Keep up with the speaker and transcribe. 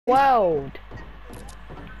world.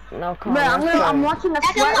 No, come on, I'm watching a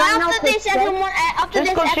sweat right now. Just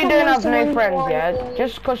because she don't have no friends, yeah?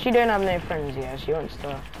 Just because she don't have no friends, yeah? She wants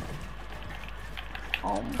to...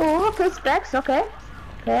 Oh, okay, Specs, okay.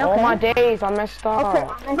 Okay, All my days, I messed up. Okay.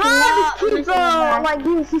 Bro, this kid, bro, like,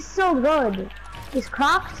 he's so good. He's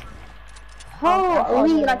cracked.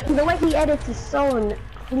 Holy, like, the way he edits is so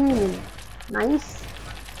clean. Nice.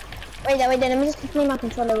 Wait, let me just clean my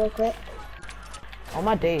controller real quick. All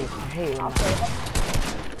my days, I hate it.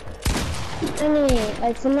 Any,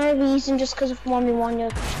 like, for no reason, just because of 1v1,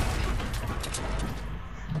 you're...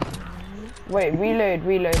 Wait,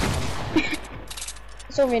 reload.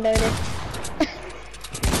 It's all reloaded.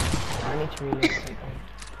 I need to reload something.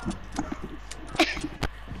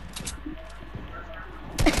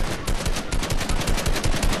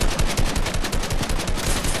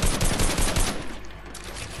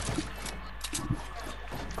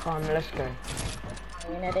 Come on, let's go.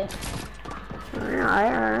 You ready?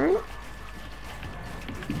 Alright.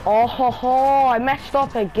 Oh ho ho, I messed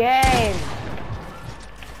up again.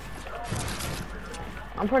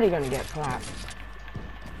 I'm probably gonna get clapped.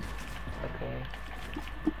 Okay.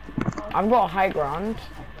 I've got high ground.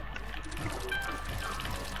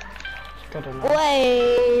 It's good enough.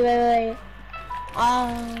 Wait.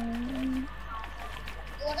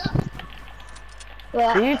 Who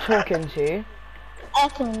are you talking to?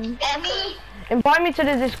 Echo. Invite me to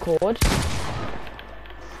the Discord.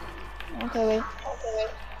 Okay, wait.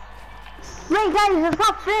 Wait, guys, it's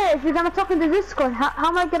not fair. If you're gonna talk in the Discord, how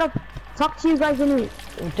am I gonna talk to you guys in it?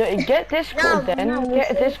 Get Discord then.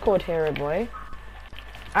 Get a Discord hero, boy.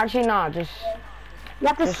 Actually, nah, just... You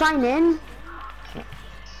have to sign in.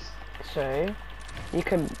 So, you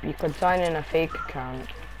could sign in a fake account.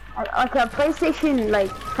 Okay, a PlayStation,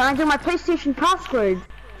 like, can I do my PlayStation password?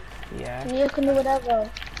 Yeah. You can do whatever. You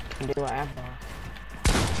can do whatever.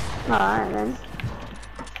 Alright then.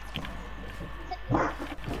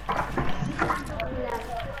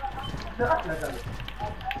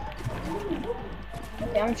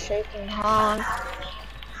 Yeah, I'm shaking hard.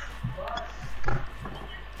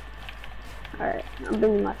 Alright, I'm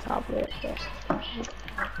bringing my tablet.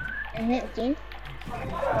 See?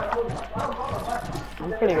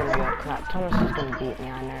 I'm pretty gonna get clapped. Thomas is gonna beat me,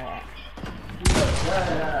 I know it.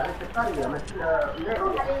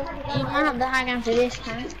 You might have the high ground for this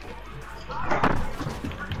time.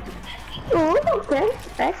 Oh, okay,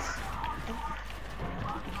 thanks.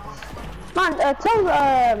 Man, tell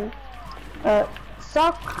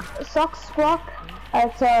Sock Squawk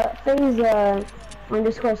at phase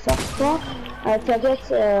underscore Sock Squawk to get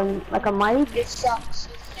like a mic. It sucks.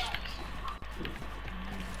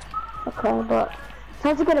 Okay, but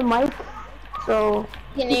try to get a mic so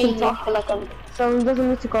you can talk for like a, so he doesn't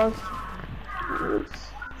need to go.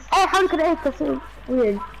 Oh, how could I hit this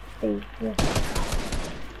weird thing? Yeah.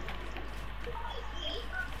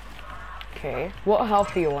 Okay, what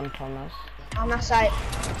health are you on, Thomas? On my side.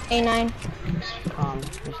 A9. Calm,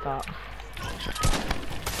 we start.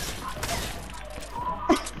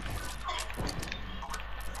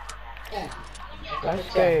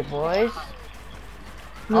 Let's go, boys.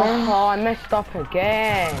 Yeah. Oh, I messed up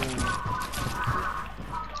again.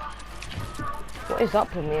 What is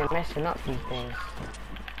up with me and messing up these days?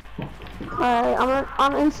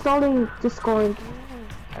 I'm installing Discord.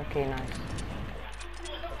 Okay, nice.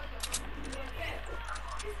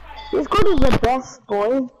 Discord is the best,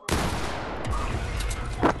 boy.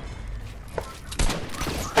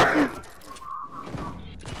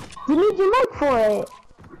 You need your mic for it.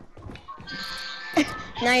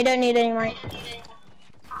 No, you don't need any mic.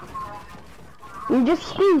 You just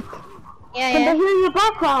speak. Yeah, Can they hear your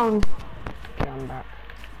background? Okay, I'm back.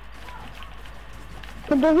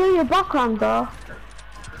 Can they hear your background though?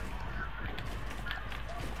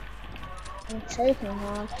 I'm choking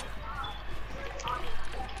hard.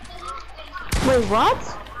 Wait,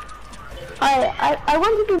 what? I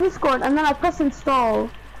went into Discord and then I press install.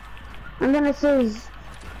 And then it says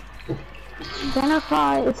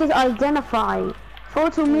identify. It says identify.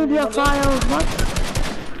 Photo media files. What?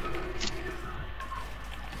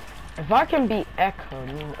 If I can beat Echo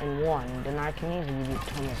in one, then I can easily beat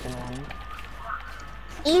Thomas in one.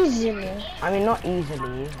 Easily? I mean, not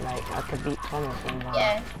easily, like, I could beat Thomas in one.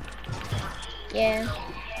 Yeah. Yeah.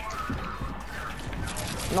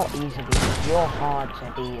 Not easily, you're hard to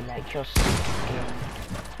beat, like, you're sick at the game.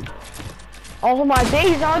 Oh my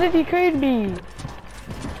days, how did you code me?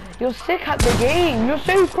 You're sick at the game, you're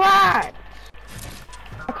so cracked!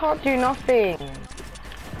 I can't do nothing.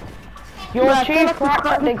 You're too cracked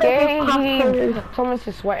at the game! Thomas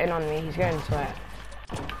is sweating on me, he's going to sweat.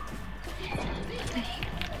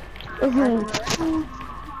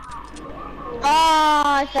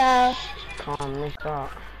 fell. Calm,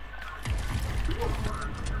 restart.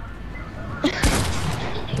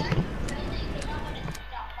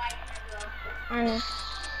 Wait,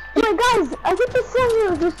 guys, I get to send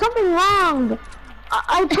you. There's something wrong.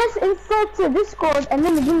 I pressed insert to Discord and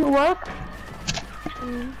then it didn't work.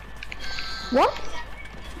 What?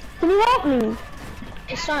 Can you help me?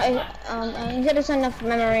 It's not, you said it's not enough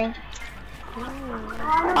memory.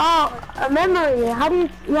 Oh, a memory. How do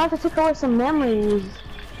you have to take away some memories?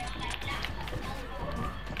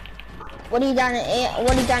 What are you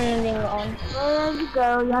downloading on? There you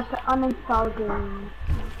go. You have to uninstall games.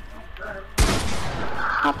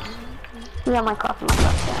 Yeah, Minecraft. Yeah.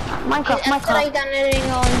 Minecraft. What are you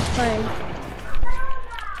downloading on phone?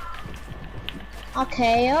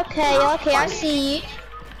 Okay, I see you.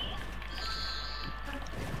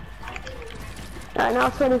 Alright, now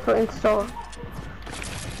it's ready for install.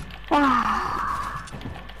 1%,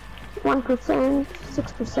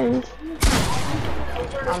 6%.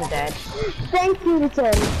 I'm dead. Thank you,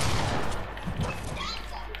 Little.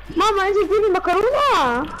 Mama, is it really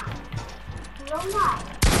macarona?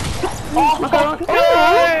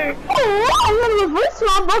 Macarona. Oh, I'm gonna reverse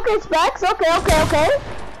swap. Okay, specs. Okay.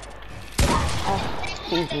 Oh,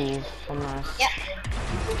 GG's, Thomas. Yep.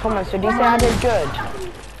 Thomas, so do you say I did good?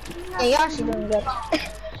 Yeah, you're actually doing good. No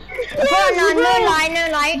lie.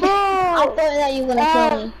 I thought that you were gonna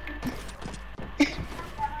kill me.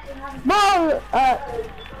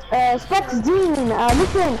 Specs Dean,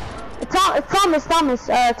 listen,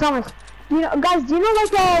 Thomas, you know, guys, do you know,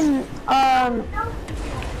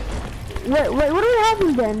 like, wait, what are we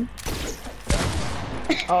having then?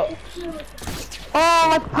 Oh,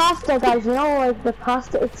 like pasta, guys, you know, like the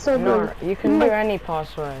pasta, it's so no, good. you can do any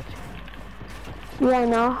password. Yeah, I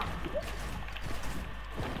know.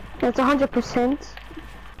 It's 100%.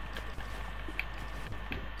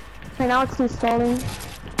 Right now it's installing.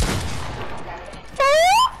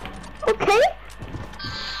 Okay.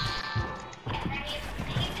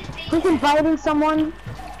 He's inviting someone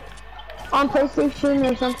on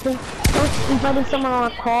PlayStation or something. He's inviting someone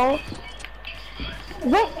on a call.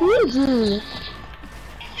 Refugee.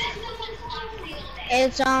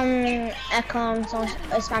 It's Ecom, so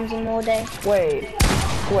it's spamming all day. Wait.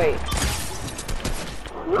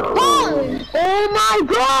 Oh my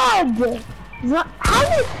god! How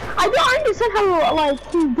did I don't understand how like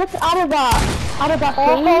he gets out of that thing.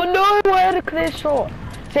 Oh no, we're at a clear shot.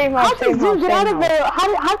 Same house, How does Dean get out of there?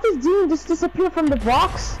 How does Dean just disappear from the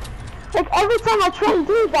box? Like every time I try to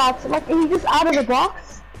do that, like he just out of the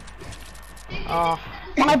box. Oh,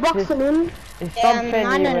 My box him in. it's something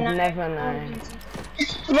you would never know.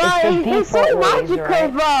 Bro, it's so magical,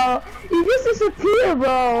 right? bro. You just disappear,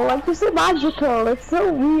 bro. Like you're so magical. It's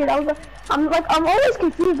so weird. I'm always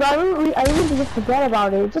confused, but I really just forget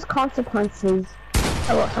about it. It's just consequences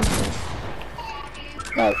about something.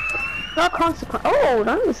 Like, not consequence. Oh,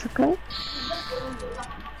 that is okay.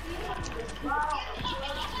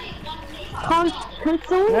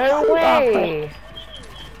 Consent? No way.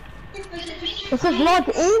 It says log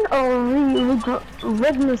in or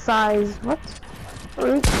recognize. What?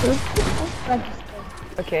 Register.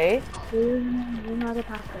 Okay. Another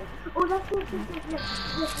password. Oh, that's it.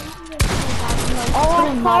 Oh,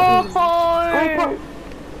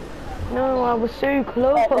 no, I was so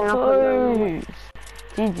close.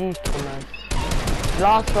 GG's, Thomas.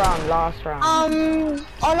 Last round. Last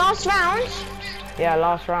round? Yeah,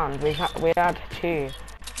 last round. We had 2.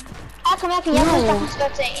 Oh, come back and you have to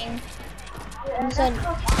start spectating. You said...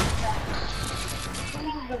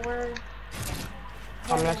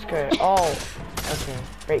 Let's go. Oh, okay.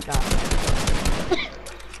 Break that.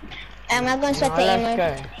 I'm not going to spectating.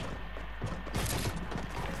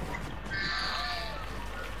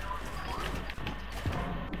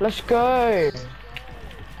 Let's go. Let's go.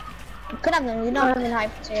 You could have them. You don't have been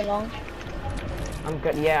hyped for too long. I'm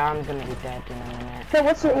good. Yeah, I'm gonna be dead in a minute. So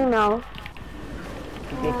what's your email?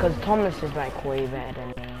 Because Thomas is like way better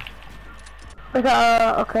than me.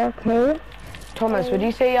 Okay. Thomas, would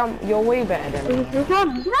you say you're way better than me?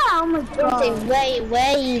 Oh my I would say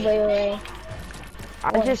way. I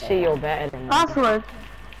just say you're better than me. Password.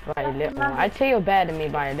 By a little. I'd say you're better than me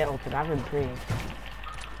by a little because I've improved.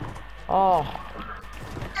 Oh.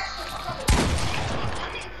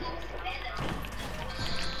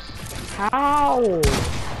 How?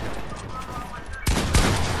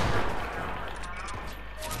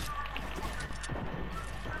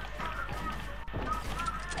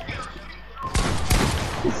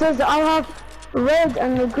 It says I have read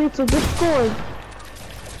and agreed to Discord.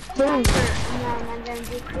 Damn.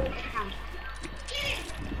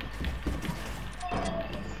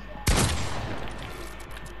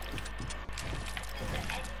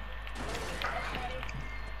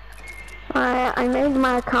 I made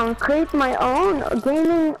my account. Create my own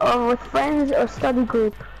gaming or with friends or study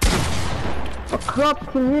group. A club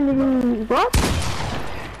community. What?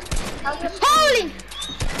 Holy!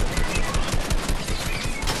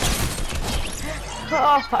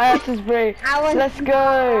 Oh, I have to spray. Let's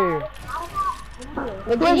go.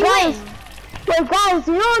 Wait, guys. Wait, guys,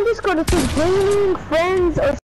 you know on Discord it says gaming, friends, or